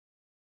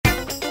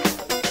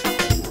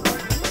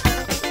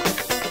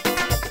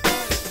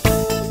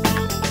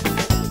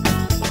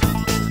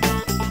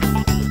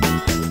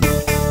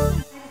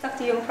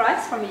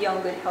Bryce from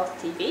Young Good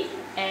Health TV,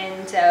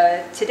 and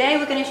today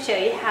we're going to show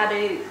you how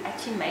to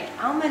actually make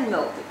almond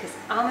milk, because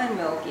almond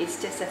milk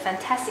is just a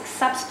fantastic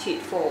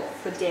substitute for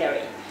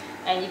dairy,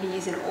 and you can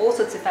use it in all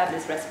sorts of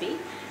fabulous recipes.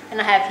 And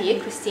I have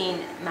here Christine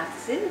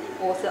Matheson,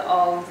 author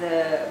of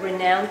the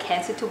renowned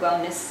Cancer to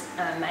Wellness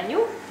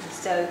manual.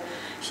 So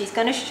she's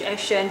going to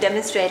show and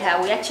demonstrate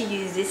how we actually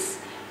use this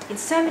in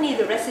so many of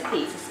the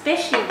recipes,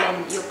 especially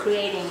when you're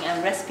creating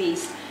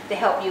recipes to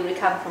help you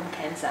recover from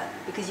cancer,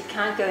 because you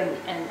can't go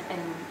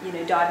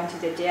and dive into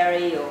the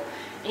dairy or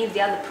any of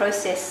the other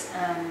processed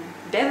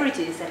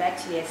beverages that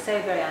actually are so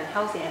very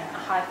unhealthy and are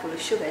high full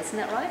of sugar. Isn't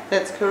that right?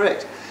 That's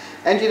correct.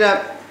 And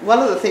one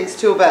of the things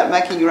too about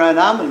making your own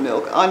almond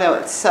milk, I know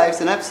it saves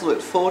an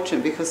absolute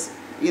fortune, because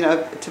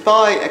to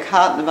buy a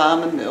carton of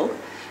almond milk,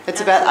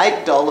 it's about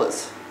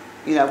 $8.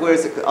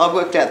 Whereas I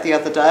worked out the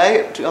other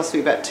day, it cost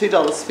me about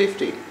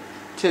 $2.50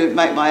 to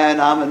make my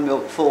own almond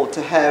milk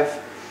to have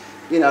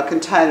a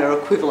container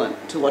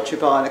equivalent to what you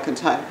buy in a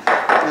container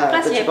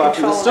that you buy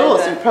from the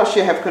stores, and plus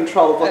you have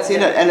control of what's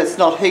in it, and it's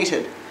not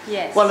heated.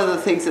 Yes. One of the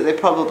things that they're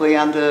probably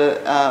under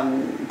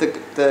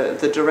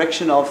the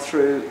direction of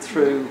through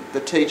the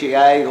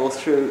TGA or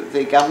through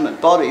the government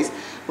bodies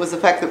was the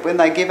fact that when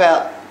they give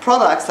out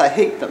products, they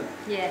heat them.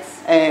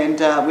 Yes.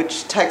 And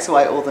which takes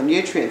away all the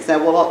nutrients.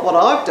 Now, what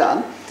I've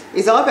done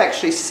is I've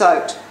actually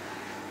soaked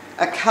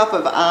a cup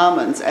of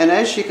almonds, and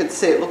as you can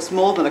see, it looks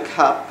more than a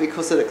cup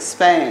because it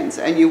expands,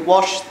 and then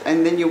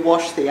you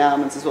wash the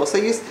almonds as well. So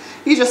you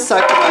just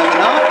soak them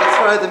overnight, you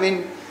throw them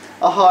in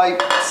a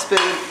high-speed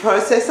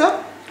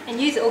processor. And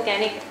use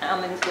organic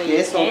almonds where you can.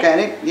 Yes,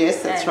 organic.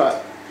 Yes, that's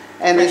right.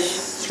 And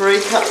there's 3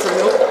 cups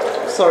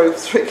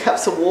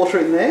of water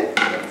in there.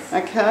 Yes.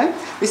 Okay.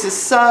 This is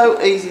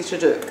so easy to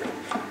do.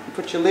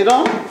 Put your lid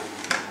on.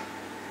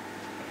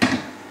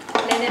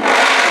 Blend it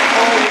up.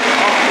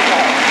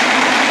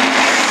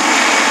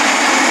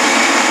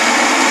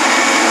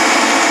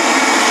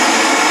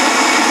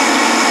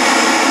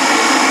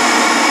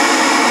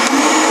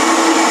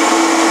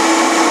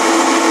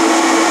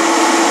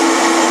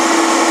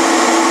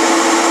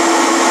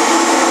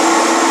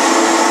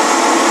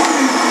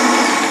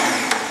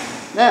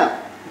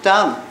 Now,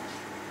 done.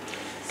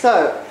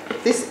 So,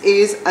 this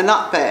is a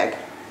nut bag.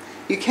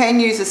 You can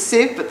use a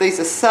sieve, but these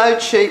are so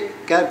cheap,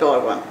 go buy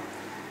one.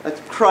 It's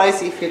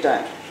crazy if you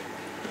don't.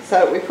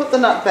 So we put the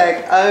nut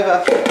bag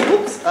over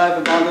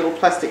my little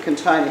plastic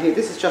container here.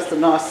 This is just a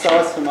nice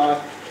size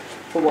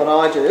for what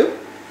I do.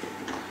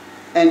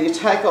 And you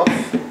take off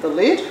the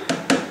lid,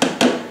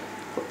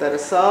 put that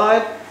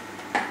aside,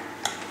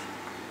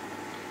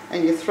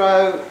 and you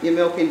throw your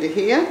milk into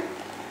here.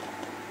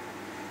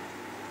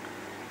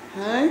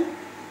 Okay,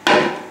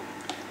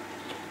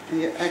 and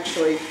you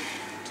actually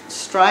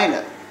strain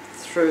it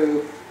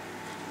through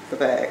the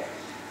bag.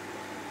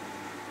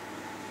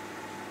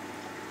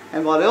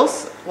 And what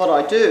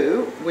I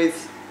do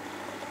with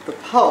the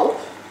pulp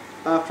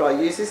after I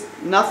use this,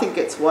 nothing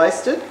gets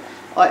wasted.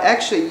 I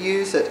actually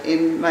use it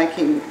in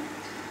making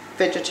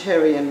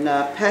vegetarian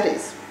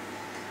patties.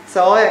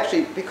 So I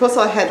actually, because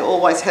I had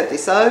always had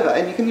this over,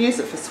 and you can use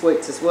it for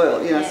sweets as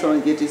well, so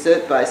on your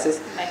dessert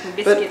basis. Making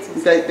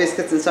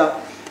biscuits and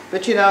stuff.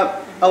 But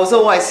I was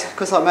always,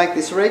 because I make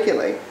this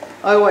regularly,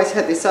 I always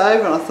had this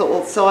over, and I thought,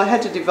 well, so I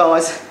had to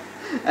devise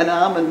an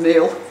almond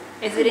meal.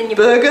 Is it in your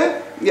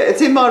burger? Yeah,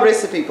 it's in my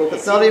recipe book.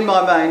 It's not in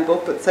my main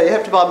book, but so you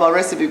have to buy my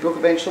recipe book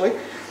eventually.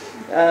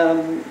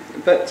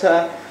 But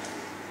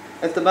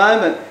at the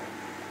moment,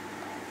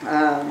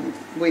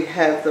 we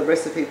have the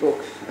recipe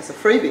book as a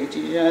freebie.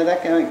 Do you know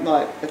that going?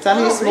 It's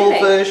only a small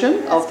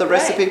version of the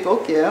recipe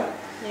book, yeah.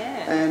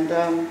 Yeah. And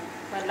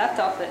I'd love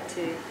to offer it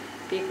to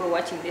people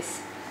watching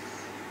this.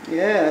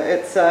 Yeah,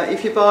 it's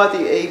if you buy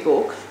the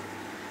e-book,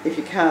 if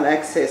you can't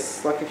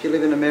access, like if you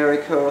live in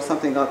America or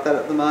something like that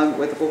at the moment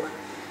where the book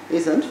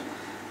isn't,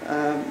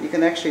 you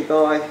can actually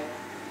buy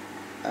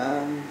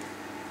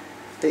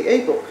the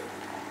e-book,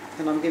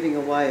 and I'm giving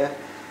away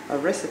a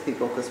recipe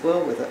book as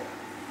well with it.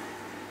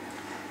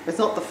 It's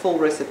not the full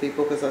recipe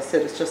book, as I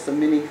said, it's just a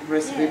mini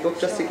recipe book,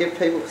 just to give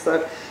people,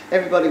 so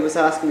everybody was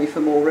asking me for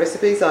more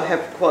recipes. I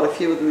have quite a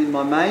few of them in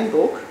my main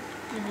book,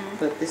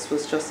 but this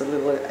was just a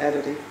little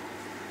additive.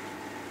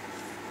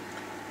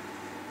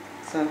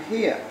 So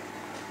here,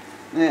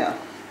 now,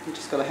 you've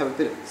just got to have a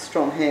bit of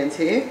strong hands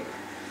here.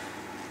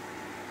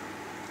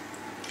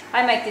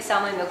 I make this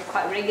almond milk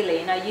quite regularly,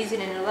 and I use it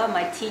in a lot of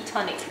my tea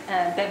tonic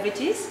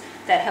beverages.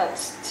 That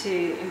helps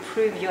to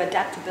improve your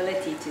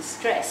adaptability to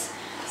stress.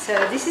 So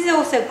this is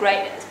also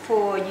great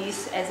for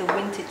use as a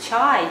winter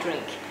chai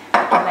drink.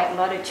 You can make a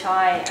lot of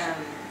chai,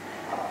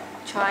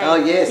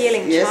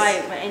 healing chai,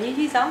 and you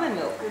use almond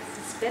milk.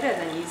 It's better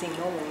than using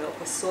normal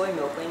milk or soy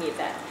milk or any of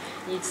that.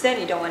 You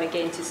certainly don't want to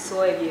get into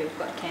soy if you've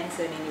got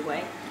cancer in any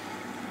way.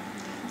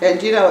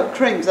 And it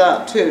creams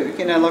up too.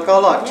 Like I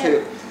like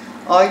to.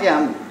 I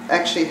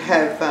actually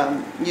have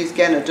used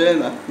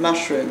Ganoderma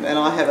mushroom, and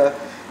I have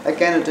a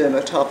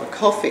Ganoderma type of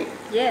coffee.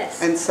 Yes.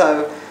 And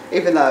so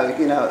even though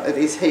it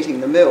is heating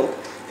the milk,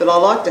 but I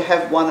like to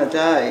have one a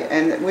day,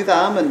 and with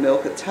almond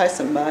milk it tastes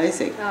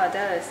amazing. Oh, it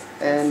does.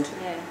 And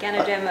yeah,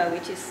 Ganoderma,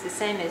 which is the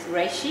same as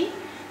reishi,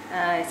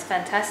 it's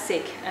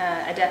fantastic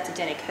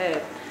adaptogenic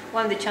herb.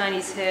 One of the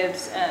Chinese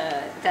herbs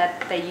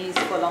that they use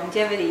for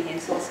longevity, and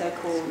it's also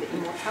called the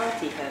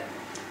immortality herb.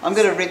 I'm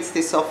going to rinse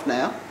this off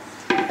now,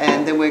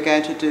 and then we're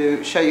going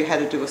to show you how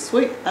to do a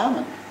sweet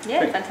almond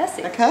drink.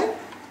 Fantastic. Okay.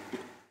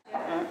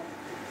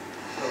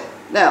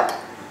 Now,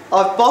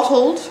 I've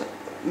bottled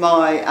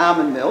my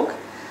almond milk,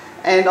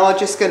 and I'm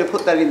just going to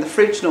put that in the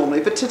fridge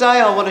normally. But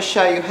today I want to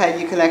show you how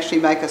you can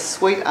actually make a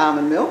sweet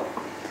almond milk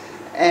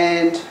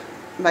and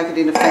make it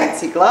in a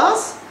fancy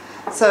glass.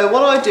 So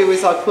what I do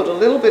is I put a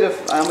little bit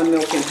of almond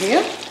milk in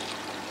here.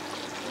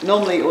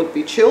 Normally it would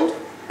be chilled.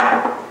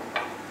 A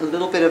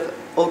little bit of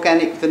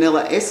organic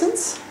vanilla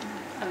essence.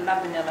 I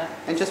love vanilla.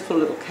 And just put a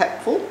little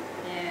capful.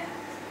 Yeah.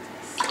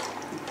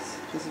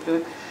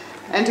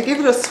 And to give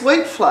it a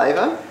sweet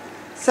flavour,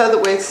 so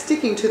that we're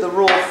sticking to the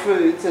raw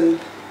foods and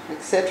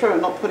etc.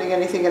 and not putting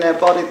anything in our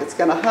body that's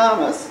going to harm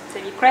us. So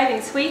if you're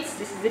craving sweets,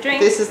 this is the drink.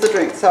 This is the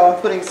drink. So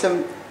I'm putting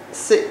some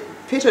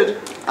pitted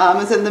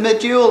almonds, and the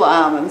medjool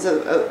almonds,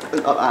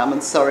 not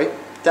almonds, sorry,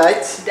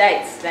 dates.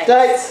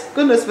 Dates.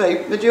 Goodness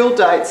me, medjool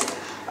dates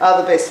are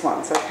the best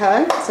ones,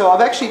 okay? So I've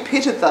actually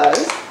pitted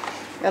those,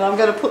 and I'm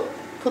going to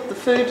put the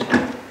food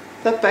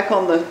back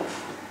on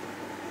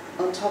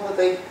top of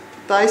the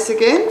base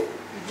again.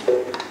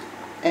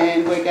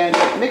 And we're going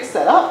to mix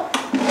that up.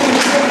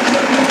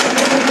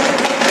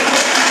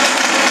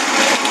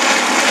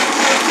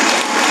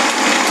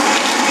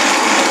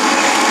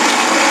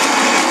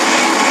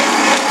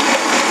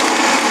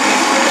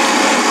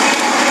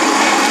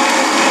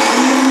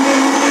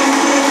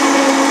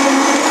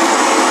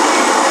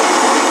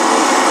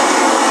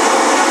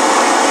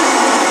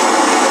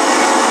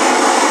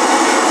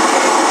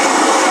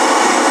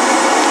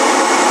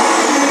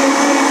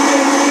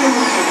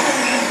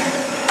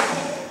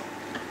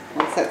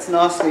 That's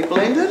nicely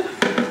blended.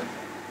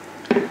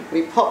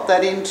 We pop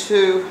that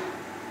into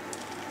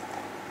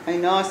a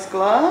nice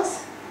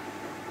glass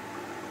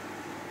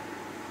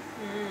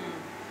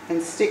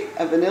and stick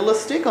a vanilla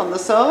stick on the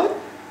side.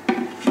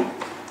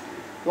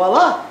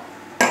 Voila!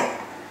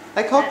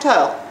 A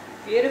cocktail.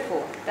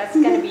 Beautiful. That's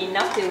going to be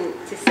enough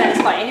to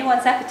satisfy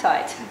anyone's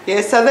appetite.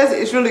 Yeah, so that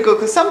is really good,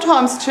 because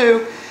sometimes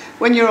too,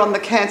 when you're on the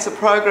cancer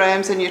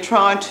programs and you're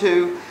trying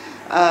to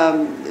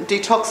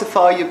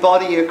detoxify your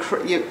body,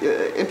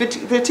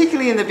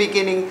 particularly in the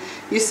beginning,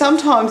 you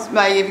sometimes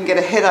may even get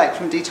a headache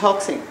from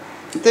detoxing.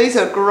 These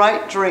are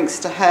great drinks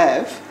to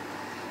have,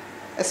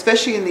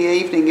 especially in the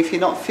evening if you're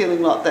not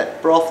feeling like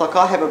that broth. Like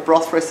I have a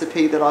broth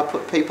recipe that I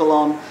put people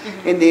on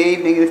in the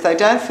evening, and if they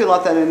don't feel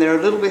like that and they're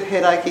a little bit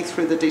headachy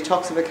through the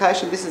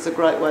detoxification, this is a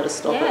great way to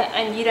stop it. Yeah,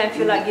 and you don't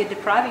feel like you're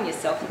depriving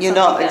yourself. You're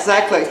not,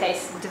 exactly. It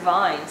tastes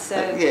divine. So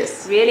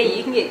yes. Really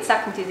you can get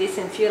sucked into this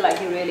and feel like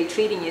you're really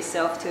treating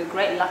yourself to a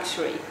great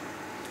luxury,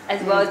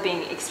 as well as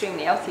being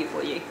extremely healthy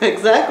for you.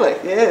 Exactly,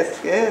 yes,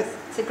 yes.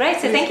 So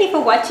great, so thank you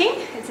for watching.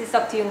 This is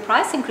Dr. Yung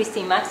Price and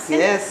Christine Matheson.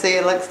 Yeah, see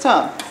you next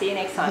time. See you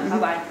next time,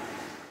 bye-bye.